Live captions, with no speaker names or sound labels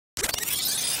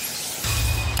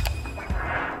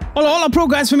Hola, hola,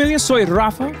 ProGuides familia, soy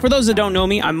Rafa. For those that don't know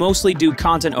me, I mostly do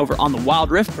content over on the Wild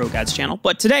Rift ProGuides channel,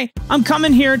 but today, I'm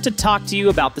coming here to talk to you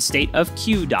about the state of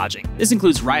Q dodging. This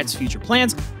includes Riot's future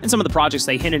plans and some of the projects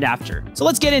they hinted after. So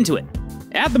let's get into it.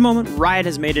 At the moment, Riot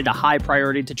has made it a high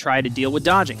priority to try to deal with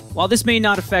dodging. While this may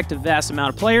not affect a vast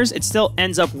amount of players, it still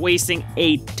ends up wasting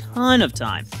a ton of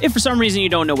time. If for some reason you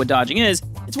don't know what dodging is,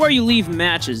 it's where you leave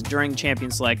matches during champion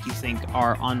select you think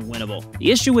are unwinnable.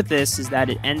 The issue with this is that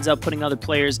it ends up putting other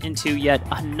players into yet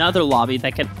another lobby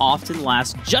that can often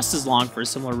last just as long for a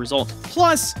similar result.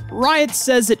 Plus, Riot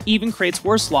says it even creates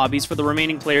worse lobbies for the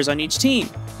remaining players on each team.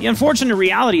 The unfortunate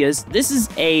reality is, this is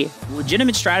a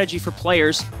legitimate strategy for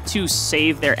players to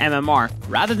save their MMR.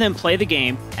 Rather than play the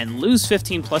game and lose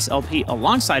 15 plus LP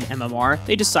alongside MMR,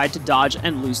 they decide to dodge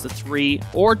and lose the 3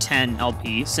 or 10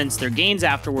 LP since their gains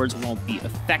afterwards won't be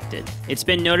affected. It's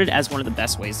been noted as one of the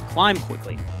best ways to climb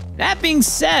quickly. That being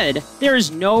said, there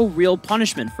is no real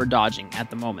punishment for dodging at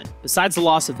the moment. Besides the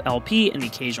loss of LP and the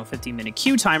occasional 15-minute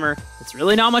queue timer, it's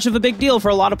really not much of a big deal for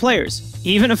a lot of players.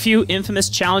 Even a few infamous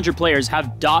challenger players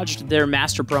have dodged their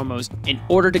master promos in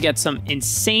order to get some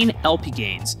insane LP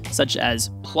gains, such as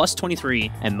plus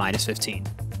 23 and minus 15.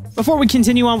 Before we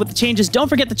continue on with the changes, don't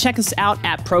forget to check us out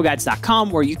at ProGuides.com,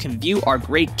 where you can view our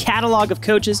great catalog of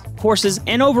coaches, courses,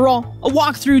 and overall, a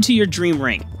walkthrough to your dream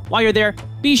ring. While you're there,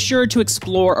 be sure to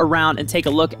explore around and take a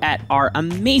look at our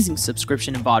amazing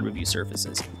subscription and VOD review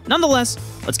services. Nonetheless,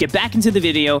 let's get back into the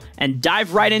video and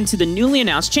dive right into the newly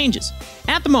announced changes.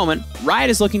 At the moment, Riot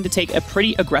is looking to take a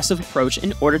pretty aggressive approach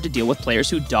in order to deal with players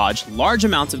who dodge large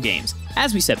amounts of games.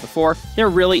 As we said before, there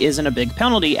really isn't a big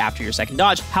penalty after your second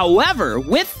dodge. However,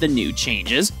 with the new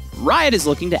changes, Riot is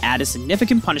looking to add a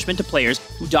significant punishment to players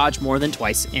who dodge more than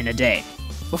twice in a day.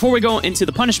 Before we go into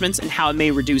the punishments and how it may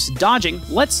reduce dodging,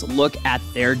 let's look at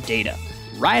their data.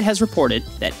 Riot has reported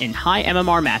that in high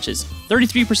MMR matches,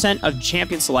 33% of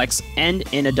champion selects end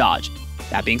in a dodge.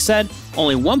 That being said,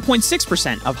 only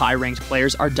 1.6% of high-ranked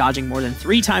players are dodging more than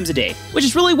 3 times a day, which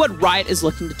is really what Riot is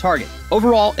looking to target.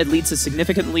 Overall, it leads to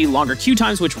significantly longer queue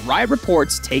times, which Riot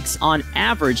reports takes on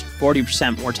average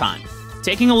 40% more time.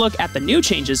 Taking a look at the new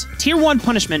changes, Tier 1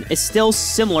 punishment is still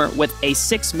similar with a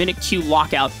 6-minute queue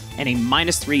lockout and a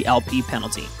minus 3 LP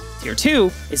penalty. Tier 2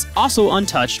 is also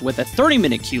untouched with a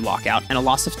 30-minute queue lockout and a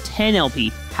loss of 10 LP.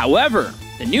 However,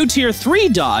 the new Tier 3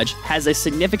 dodge has a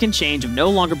significant change of no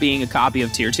longer being a copy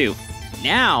of Tier 2.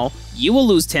 Now, you will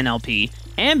lose 10 LP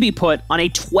and be put on a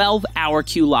 12-hour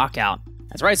queue lockout.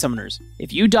 That's right, Summoners.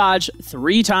 If you dodge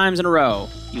 3 times in a row,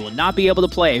 you will not be able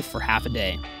to play for half a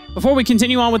day. Before we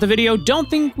continue on with the video, don't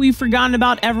think we've forgotten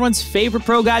about everyone's favorite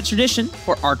ProGuides tradition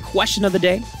for our question of the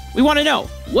day. We want to know,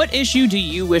 what issue do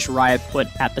you wish Riot put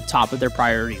at the top of their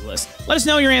priority list? Let us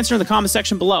know your answer in the comment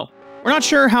section below. We're not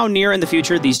sure how near in the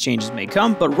future these changes may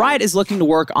come, but Riot is looking to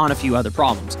work on a few other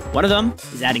problems. One of them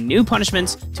is adding new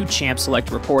punishments to champ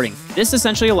select reporting. This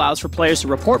essentially allows for players to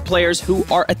report players who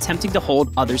are attempting to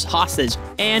hold others hostage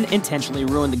and intentionally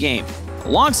ruin the game.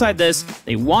 Alongside this,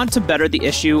 they want to better the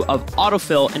issue of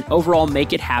autofill and overall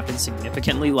make it happen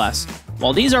significantly less.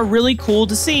 While these are really cool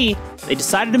to see, they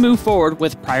decided to move forward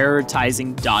with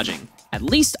prioritizing dodging. At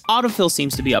least autofill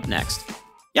seems to be up next.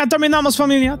 Ya terminamos,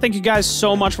 familia. Thank you guys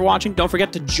so much for watching. Don't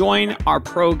forget to join our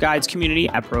ProGuides community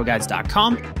at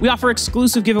ProGuides.com. We offer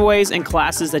exclusive giveaways and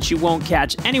classes that you won't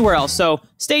catch anywhere else, so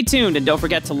stay tuned and don't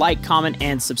forget to like, comment,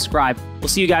 and subscribe. We'll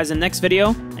see you guys in the next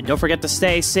video, and don't forget to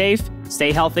stay safe,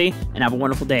 stay healthy, and have a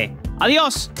wonderful day.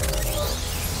 Adios!